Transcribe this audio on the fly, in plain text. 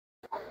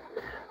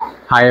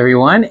Hi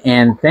everyone,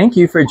 and thank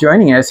you for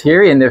joining us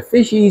here in the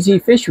Fish Easy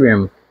Fish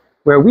Room,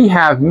 where we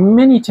have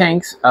many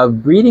tanks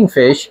of breeding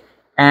fish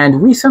and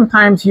we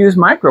sometimes use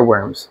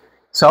microworms.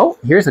 So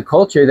here's a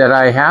culture that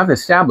I have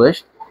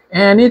established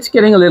and it's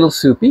getting a little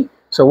soupy.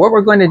 So what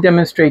we're going to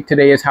demonstrate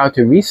today is how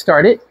to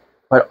restart it,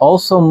 but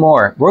also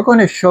more. We're going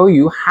to show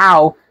you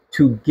how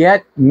to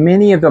get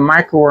many of the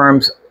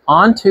microworms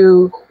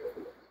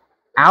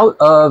out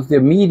of the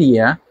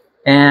media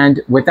and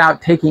without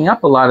taking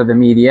up a lot of the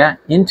media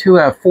into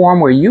a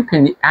form where you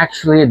can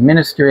actually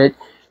administer it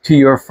to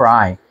your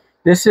fry.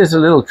 This is a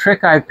little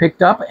trick I've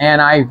picked up and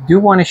I do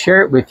want to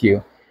share it with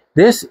you.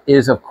 This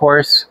is of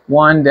course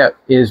one that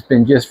has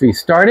been just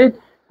restarted.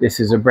 This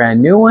is a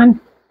brand new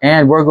one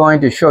and we're going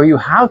to show you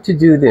how to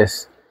do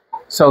this.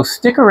 So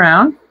stick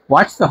around,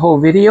 watch the whole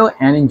video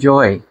and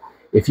enjoy.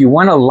 If you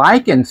want to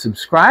like and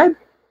subscribe,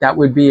 that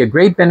would be a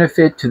great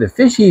benefit to the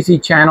Fish Easy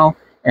channel,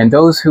 and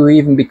those who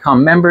even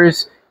become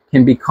members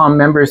can become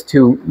members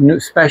to new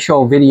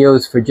special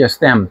videos for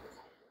just them.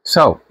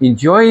 So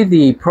enjoy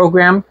the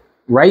program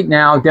right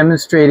now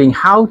demonstrating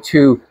how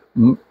to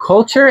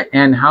culture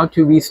and how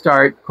to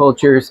restart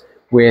cultures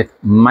with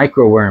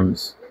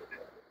microworms.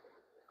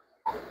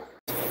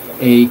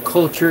 A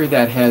culture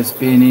that has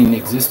been in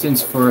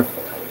existence for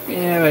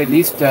at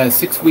least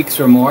 6 weeks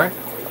or more,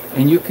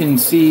 and you can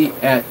see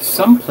at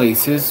some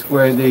places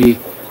where the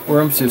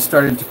worms have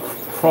started to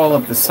crawl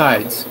up the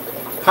sides.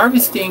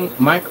 Harvesting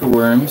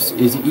microworms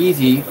is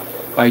easy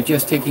by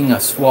just taking a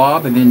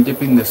swab and then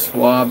dipping the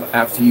swab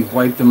after you've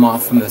wiped them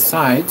off from the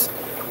sides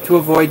to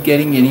avoid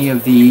getting any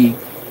of the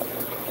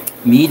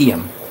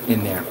medium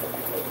in there.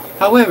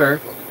 However,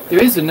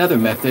 there is another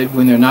method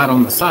when they're not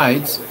on the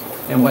sides,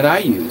 and what I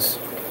use.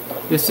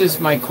 This is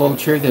my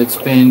culture that's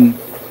been,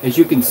 as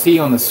you can see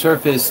on the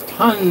surface,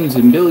 tons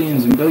and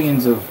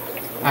billions of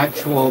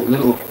actual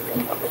little,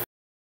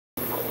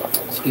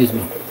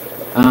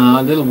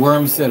 little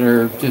worms that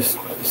are just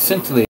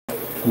scintillating,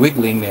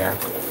 wiggling there.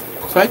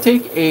 So I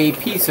take a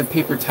piece of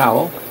paper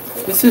towel.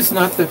 This is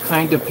not the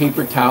kind of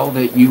paper towel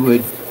that you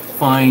would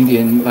find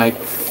in like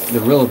the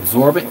real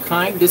absorbent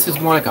kind. This is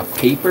more like a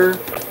paper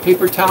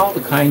towel,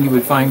 the kind you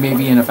would find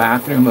maybe in a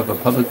bathroom of a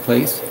public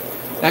place.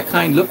 That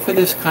kind, look for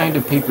this kind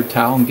of paper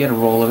towel and get a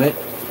roll of it.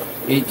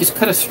 Just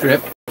cut a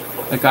strip,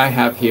 like I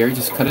have here,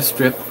 just cut a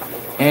strip.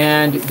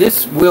 And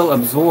this will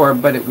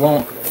absorb, but it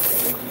won't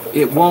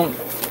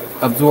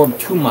absorb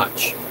too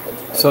much.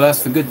 So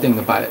that's the good thing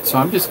about it. So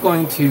I'm just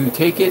going to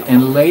take it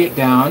and lay it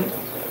down,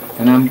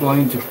 and I'm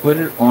going to put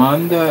it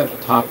on the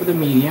top of the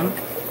medium,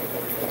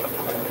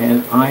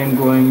 and I am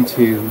going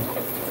to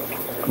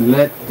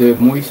let the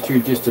moisture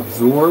just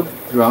absorb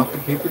throughout the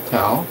paper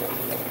towel.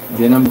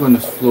 Then I'm going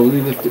to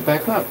slowly lift it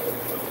back up.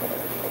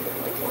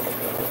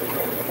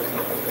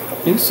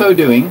 In so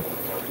doing,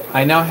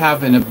 I now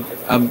have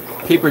a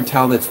paper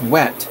towel that's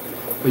wet,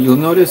 but you'll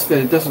notice that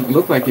it doesn't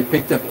look like it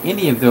picked up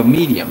any of the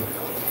medium.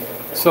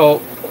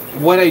 So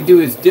what I do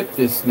is dip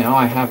this now.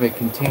 I have a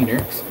container,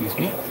 excuse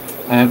me.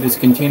 I have this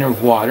container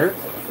of water.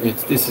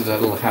 This is a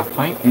little half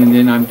pint, and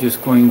then I'm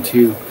just going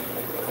to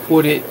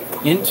put it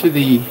into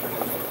the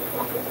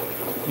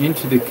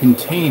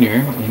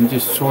container and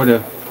just sort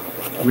of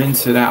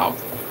rinse it out.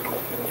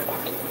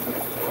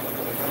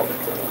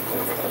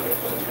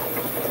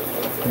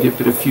 Dip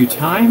it a few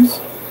times,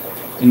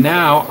 and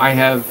now I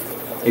have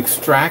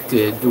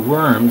extracted the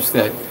worms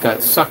that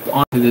got sucked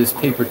onto this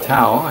paper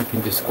towel. I can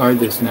discard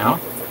this now.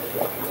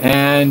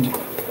 And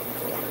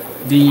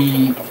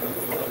the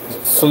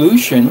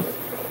solution,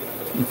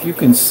 if you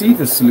can see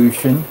the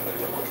solution,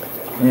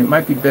 and it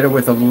might be better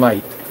with a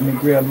light. Let me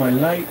grab my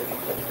light.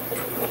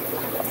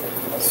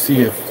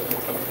 See if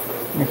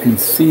you can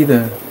see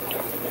the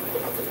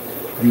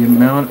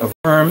amount of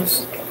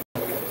worms.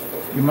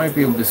 You might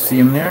be able to see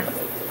them there.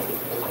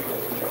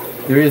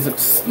 There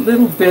is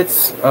little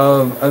bits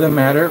of other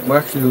matter. Well,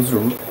 actually, those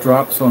are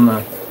drops on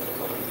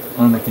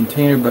the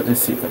container, but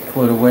let's see if I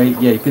pull it away.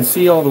 Yeah, you can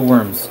see all the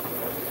worms.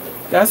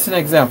 That's an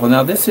example.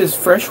 Now this is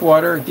fresh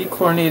water,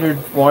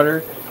 dechlorinated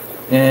water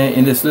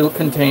in this little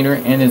container,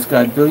 and it's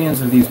got billions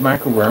of these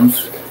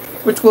microworms,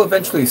 which will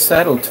eventually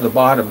settle to the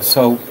bottom.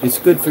 So it's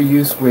good for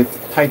use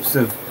with types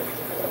of,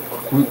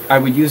 I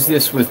would use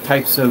this with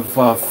types of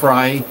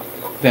fry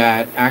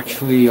that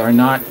actually are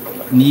not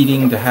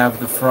needing to have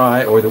the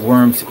fry or the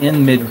worms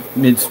in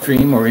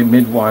midstream or in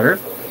mid-water.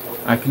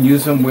 I can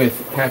use them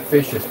with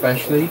catfish,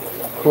 especially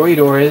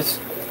corridores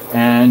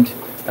and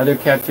other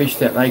catfish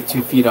that like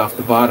to feed off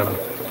the bottom.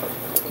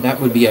 That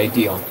would be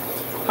ideal.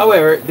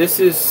 However, this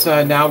is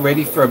now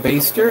ready for a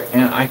baster,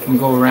 and I can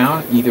go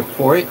around, either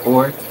pour it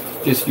or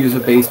just use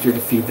a baster to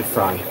feed the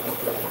fry.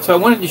 So I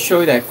wanted to show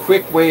you that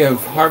quick way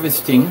of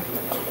harvesting,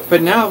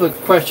 but now the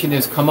question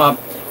has come up,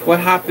 what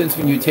happens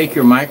when you take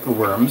your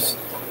microworms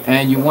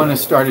and you want to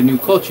start a new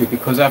culture?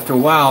 Because after a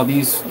while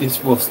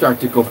this will start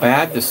to go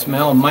bad, the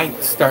smell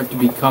might start to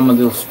become a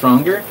little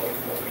stronger,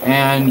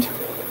 and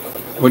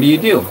what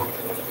do?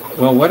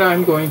 Well, what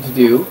I'm going to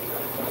do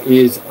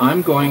is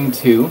I'm going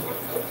to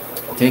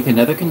take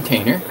another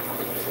container,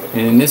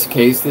 And in this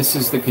case, this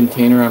is the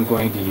container I'm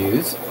going to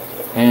use.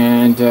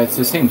 And it's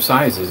the same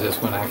size as this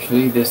one,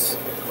 actually. This,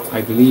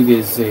 I believe,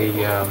 is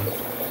a,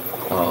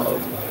 I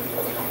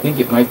think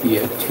it might be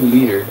a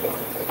 2-liter.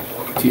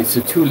 It's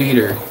a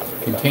 2-liter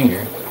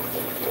container.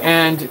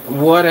 And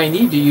what I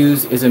need to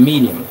use is a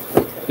medium.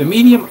 The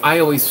medium I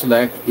always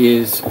select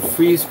is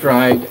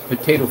freeze-dried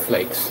potato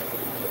flakes.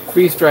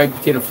 Freeze-dried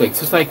potato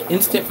flakes. It's like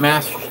instant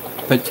mashed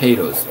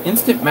potatoes.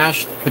 Instant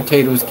mashed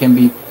potatoes can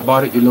be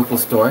bought at your local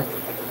store.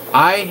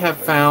 I have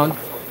found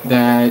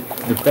that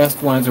the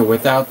best ones are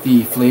without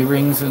the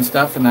flavorings and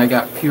stuff, and I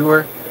got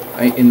pure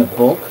in the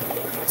bulk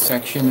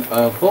section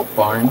of Bulk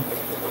Barn,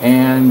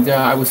 and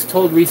I was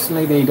told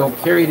recently they don't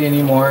carry it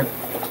anymore,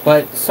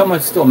 but someone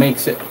still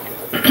makes it.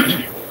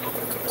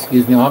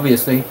 Excuse me,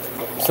 obviously.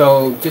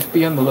 So just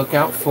be on the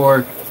lookout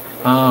for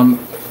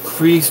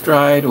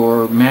freeze-dried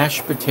or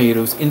mashed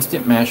potatoes,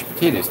 instant mashed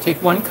potatoes.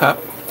 Take 1 cup.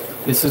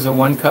 This is a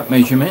 1 cup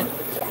measurement,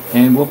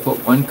 and we'll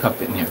put 1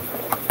 cup in there.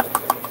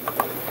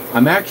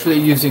 I'm actually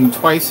using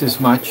twice as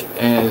much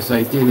as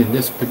I did in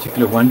this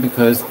particular one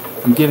because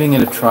I'm giving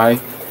it a try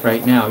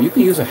right now. You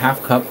can use a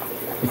 1/2 cup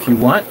if you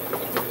want.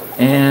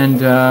 And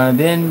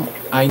then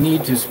I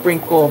need to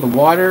sprinkle the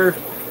water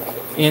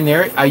in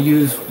there. I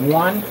use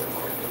 1.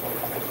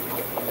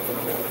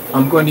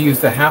 I'm going to use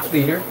the 1/2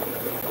 liter,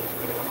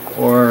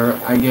 or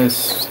I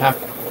guess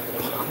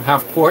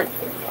half quart.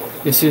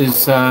 This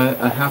is a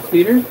 1/2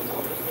 liter.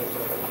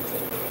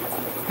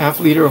 1/2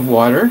 liter of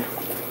water.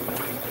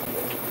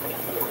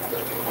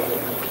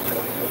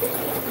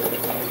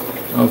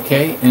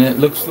 Okay, and it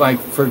looks like,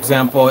 for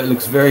example, it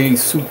looks very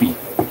soupy.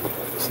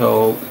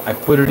 So I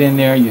put it in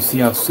there, you see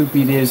how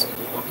soupy it is.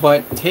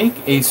 But take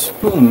a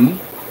spoon,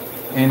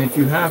 and if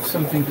you have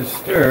something to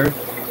stir,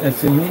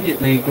 that's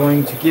immediately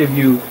going to give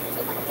you,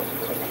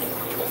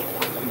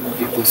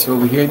 get this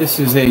over here, this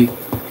is a,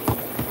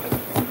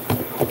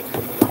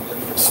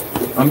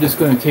 I'm just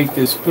going to take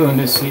this spoon,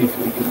 let's see if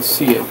we can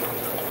see it.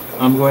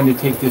 I'm going to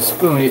take this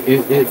spoon,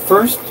 it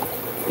first,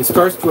 it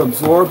starts to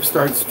absorb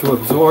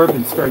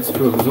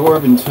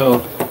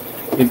until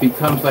it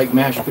becomes like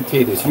mashed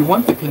potatoes. You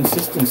want the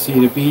consistency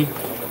to be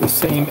the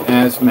same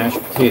as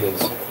mashed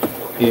potatoes.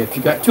 If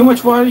you got too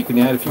much water, you can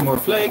add a few more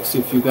flakes.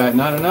 If you got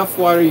not enough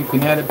water, you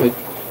can add it, but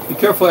be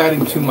careful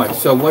adding too much.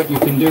 So what you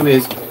can do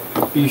is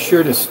be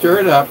sure to stir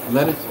it up,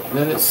 let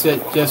it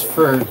sit just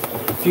for a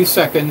few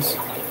seconds,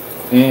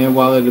 and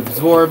while it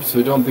absorbs,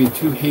 so don't be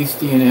too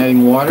hasty in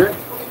adding water,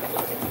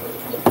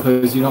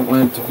 because you don't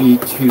want it to be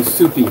too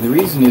soupy. The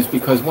reason is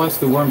because once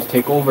the worms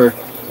take over,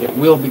 it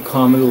will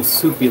become a little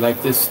soupy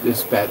like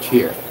this batch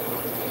here.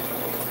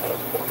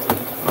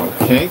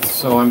 Okay,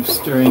 so I'm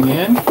stirring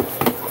in.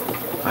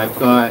 I've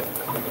got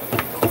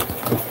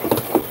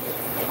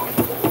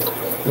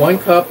 1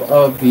 cup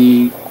of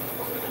the,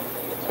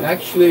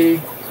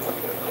 actually,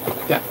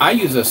 I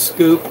use a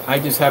scoop. I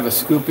just have a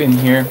scoop in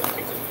here.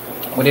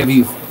 Whatever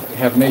you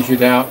have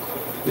measured out.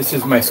 This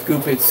is my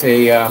scoop. It's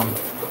a,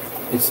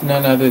 it's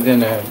none other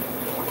than a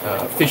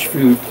fish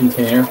food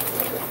container,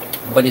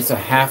 but it's a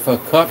 1/2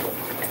 cup.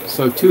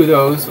 So 2 of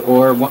those,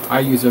 or I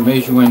use a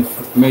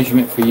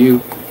measurement for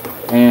you,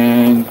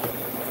 and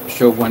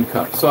show 1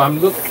 cup. So I'm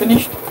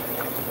finished.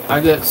 I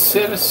let it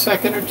sit a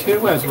second or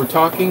 2 as we're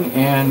talking,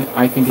 and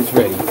I think it's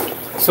ready.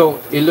 So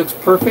it looks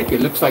perfect.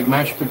 It looks like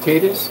mashed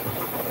potatoes.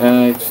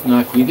 It's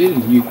not heated,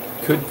 and you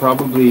could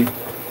probably,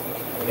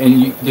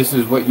 and this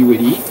is what you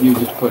would eat. You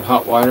just put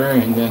hot water,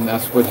 and then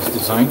that's what it's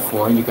designed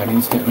for, and you got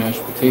instant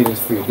mashed potatoes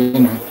for your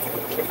dinner.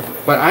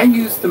 But I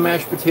use the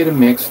mashed potato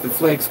mix, the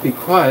flakes,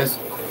 because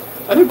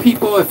other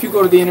people, if you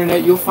go to the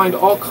internet, you'll find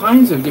all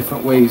kinds of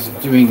different ways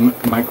of doing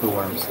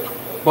microworms.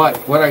 But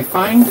what I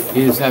find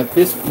is that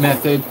this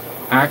method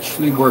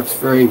actually works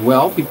very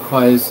well,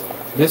 because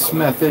this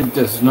method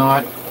does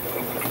not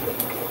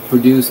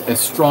produce as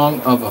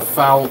strong of a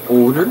foul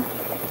odor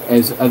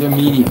as other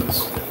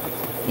mediums.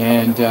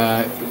 And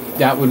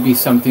that would be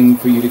something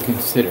for you to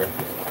consider.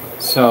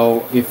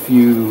 So if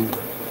you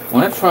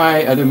want to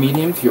try other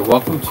mediums, you're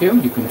welcome to.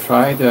 You can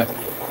try the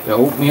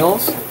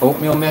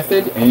oatmeal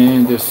method,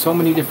 and there's so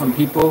many different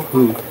people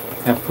who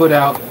have put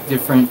out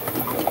different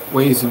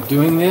ways of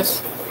doing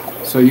this,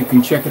 so you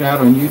can check it out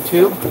on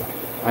YouTube.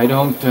 I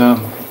don't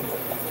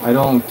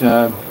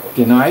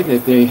deny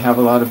that they have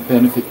a lot of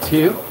benefit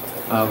too,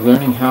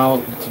 learning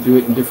how to do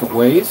it in different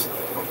ways.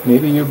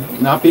 Maybe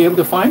you'll not be able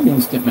to find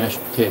instant mashed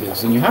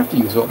potatoes and you have to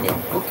use oatmeal.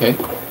 Okay,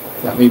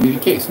 that may be the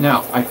case.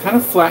 Now I kind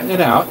of flatten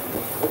it out.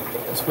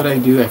 That's what I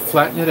do. I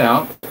flatten it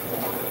out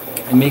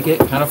and make it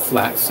kind of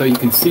flat, so you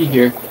can see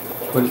here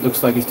what it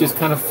looks like. It's just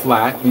kind of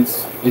flat.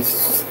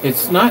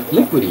 It's not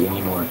liquidy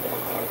anymore.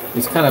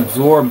 It's kind of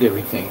absorbed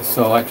everything.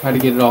 So I try to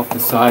get it off the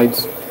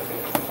sides,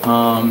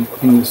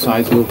 clean the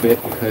sides a little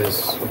bit,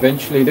 because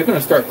eventually they're going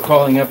to start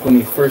crawling up when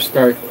we first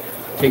start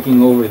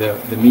taking over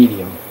the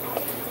medium.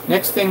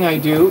 Next thing I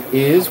do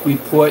is we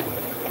put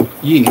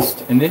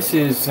yeast, and this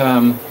is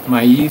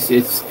my yeast.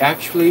 It's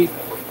actually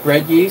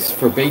bread yeast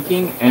for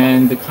baking,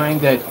 and the kind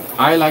that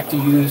I like to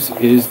use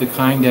is the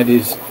kind that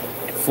is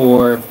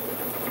for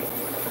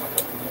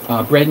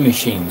bread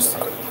machines.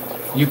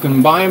 You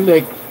can buy them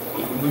like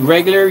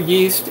regular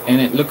yeast, and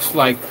it looks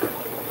like,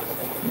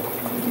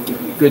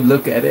 good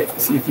look at it,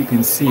 see if you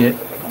can see it.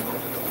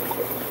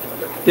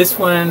 This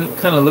one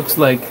kind of looks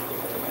like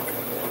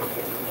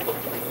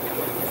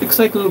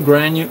little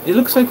granule. It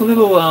looks like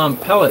little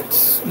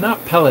pellets, not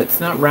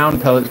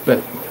round pellets,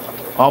 but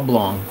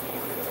oblong.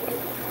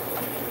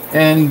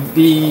 And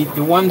the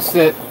ones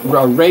that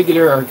are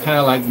regular are kind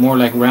of like more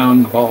like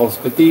round balls.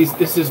 But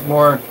this is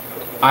more.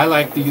 I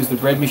like to use the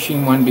bread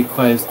machine one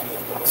because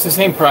it's the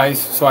same price.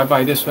 So I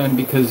buy this one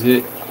because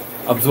it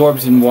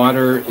absorbs in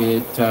water.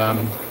 It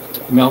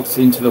melts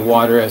into the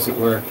water, as it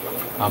were,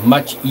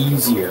 much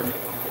easier.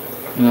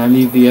 And I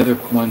leave the other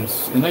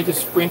ones, and I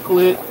just sprinkle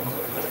it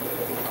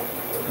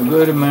a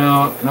good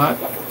amount, not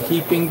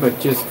heaping, but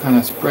just kind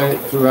of spread it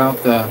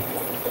throughout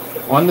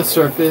on the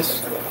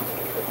surface.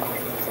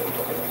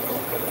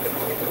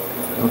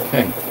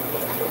 Okay,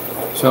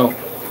 so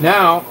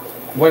now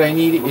what I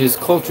need is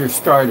culture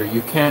starter.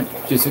 You can't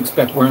just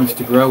expect worms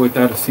to grow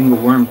without a single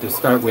worm to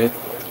start with.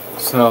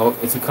 So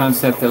it's a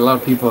concept that a lot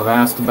of people have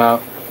asked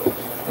about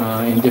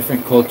in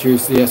different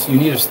cultures. Yes, you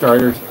need a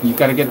starter. You've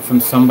got to get it from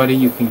somebody.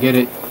 You can get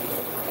it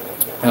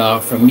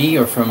from me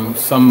or from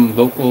some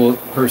local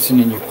person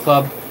in your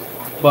club.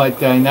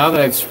 But now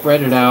that I've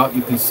spread it out,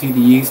 you can see the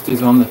yeast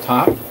is on the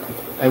top.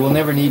 I will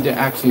never need to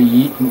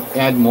actually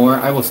add more.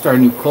 I will start a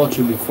new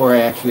culture before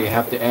I actually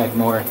have to add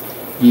more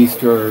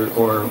yeast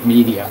or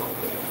media.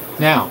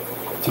 Now,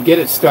 to get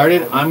it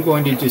started, I'm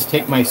going to just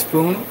take my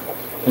spoon,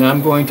 and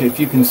I'm going to,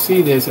 if you can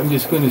see this, I'm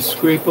just going to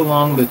scrape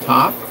along the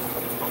top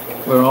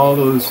where all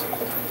those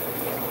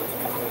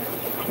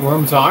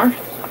worms are.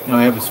 Now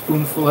I have a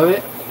spoonful of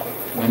it.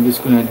 I'm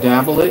just going to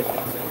dabble it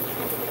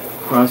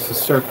across the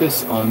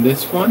surface on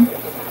this one.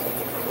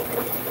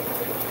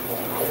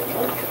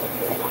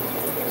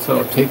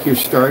 So take your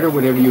starter,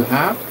 whatever you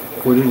have,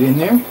 put it in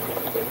there.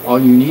 All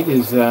you need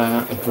is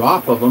a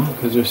drop of them,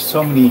 because there's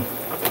so many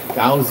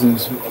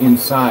thousands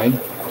inside.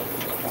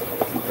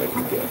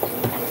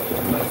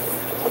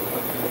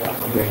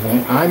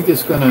 I'm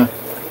just going to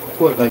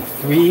put like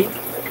 3.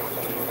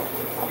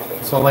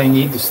 That's all I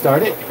need to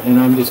start it. And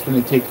I'm just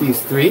going to take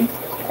these 3.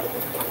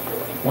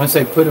 Once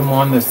I put them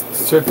on the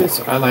surface,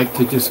 I like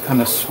to just kind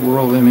of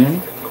swirl them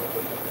in.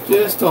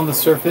 Just on the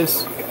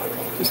surface.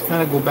 Just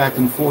kind of go back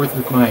and forth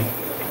with my,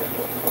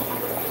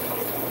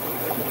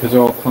 because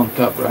they're all clumped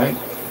up, right?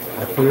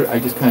 I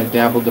just kind of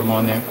dabbled them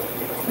on there.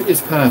 I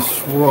just kind of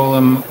swirl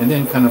them and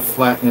then kind of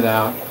flatten it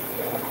out.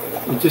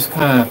 It just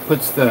kind of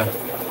puts the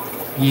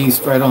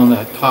yeast right on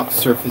the top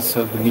surface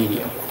of the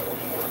media.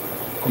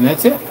 And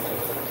that's it.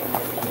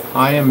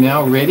 I am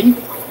now ready.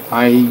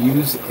 I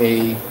use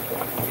a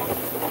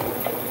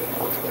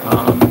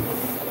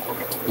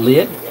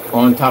lid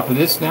on top of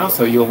this now,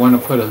 so you'll want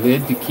to put a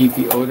lid to keep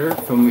the odor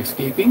from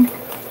escaping.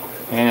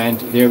 And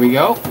there we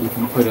go. You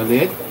can put a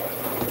lid,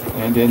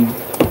 and then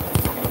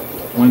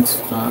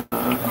once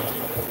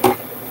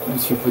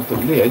you put the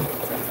lid,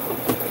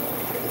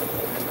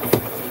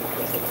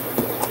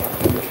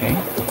 okay,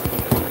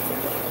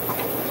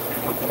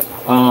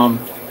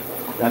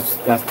 that's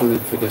the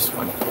lid for this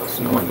one.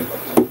 So no wonder.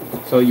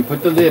 So you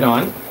put the lid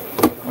on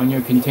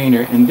your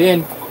container, and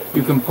then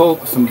you can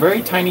poke some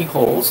very tiny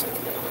holes.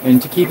 And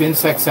to keep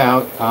insects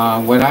out,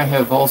 what I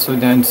have also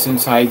done,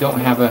 since I don't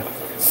have a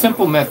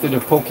simple method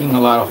of poking a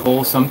lot of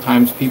holes,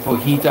 sometimes people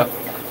heat up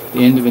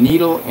the end of a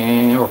needle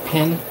or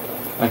pin,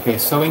 like a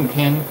sewing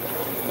pin,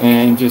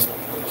 and just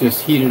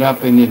heat it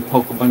up and then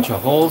poke a bunch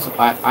of holes.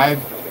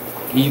 I've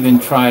even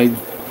tried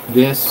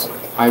this.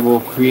 I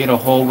will create a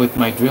hole with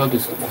my drill,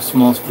 just the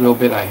smallest drill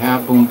bit I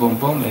have, boom, boom,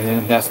 boom, and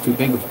then that's too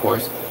big, of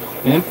course.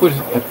 And then put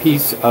a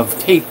piece of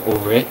tape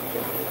over it,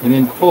 and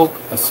then poke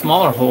a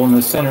smaller hole in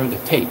the center of the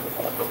tape.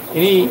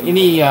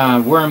 Any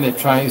worm that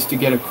tries to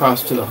get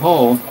across to the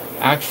hole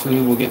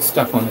actually will get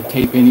stuck on the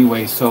tape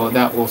anyway, so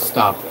that will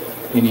stop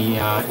any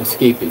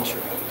escapage.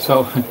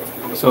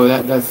 So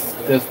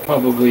that's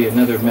probably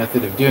another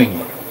method of doing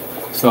it.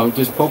 So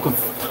just poke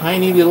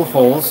tiny little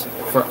holes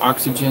for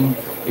oxygen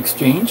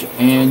exchange,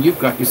 and you've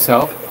got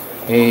yourself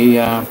a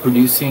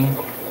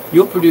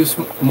you'll produce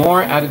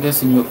more out of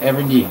this than you'll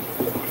ever need.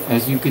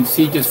 As you can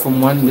see, just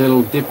from one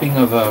little dipping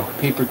of a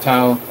paper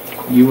towel,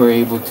 you were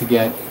able to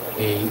get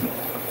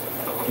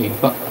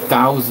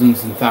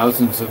thousands and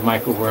thousands of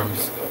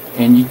microworms.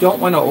 And you don't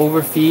want to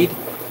overfeed.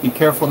 Be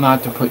careful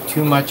not to put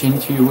too much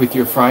into with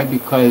your fry,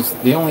 because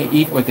they only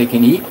eat what they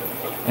can eat.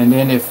 And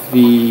then if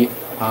the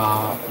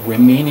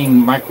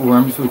remaining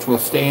microworms, which will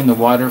stay in the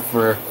water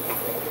for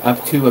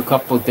up to a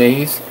couple of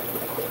days,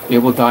 it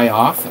will die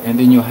off, and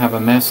then you'll have a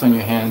mess on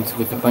your hands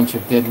with a bunch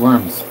of dead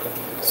worms.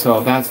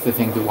 So that's the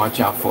thing to watch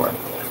out for.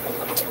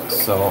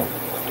 So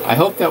I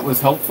hope that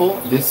was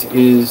helpful. This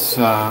is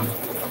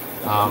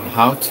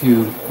how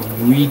to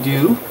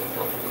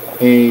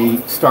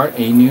start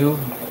a new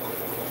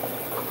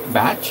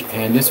batch,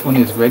 and this one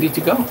is ready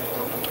to go.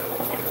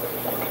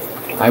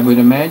 I would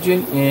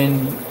imagine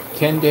in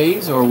 10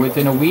 days or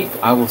within a week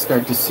I will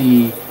start to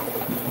see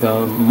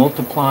the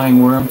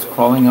multiplying worms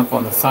crawling up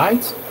on the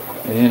sides,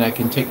 and then I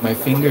can take my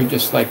finger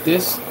just like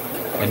this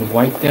and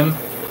wipe them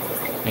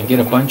and get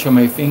a bunch on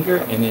my finger,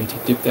 and then to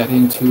dip that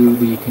into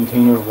the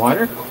container of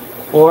water.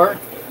 Or,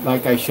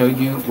 like I showed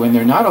you, when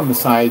they're not on the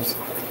sides,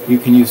 you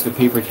can use the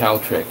paper towel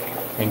trick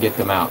and get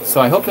them out.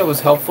 So I hope that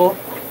was helpful,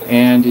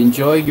 and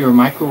enjoy your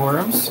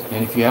microworms.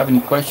 And if you have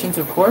any questions,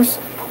 of course,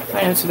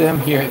 I answer them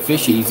here at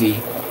Fish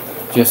Easy.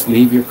 Just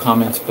leave your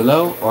comments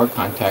below or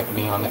contact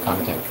me on the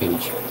contact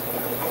page.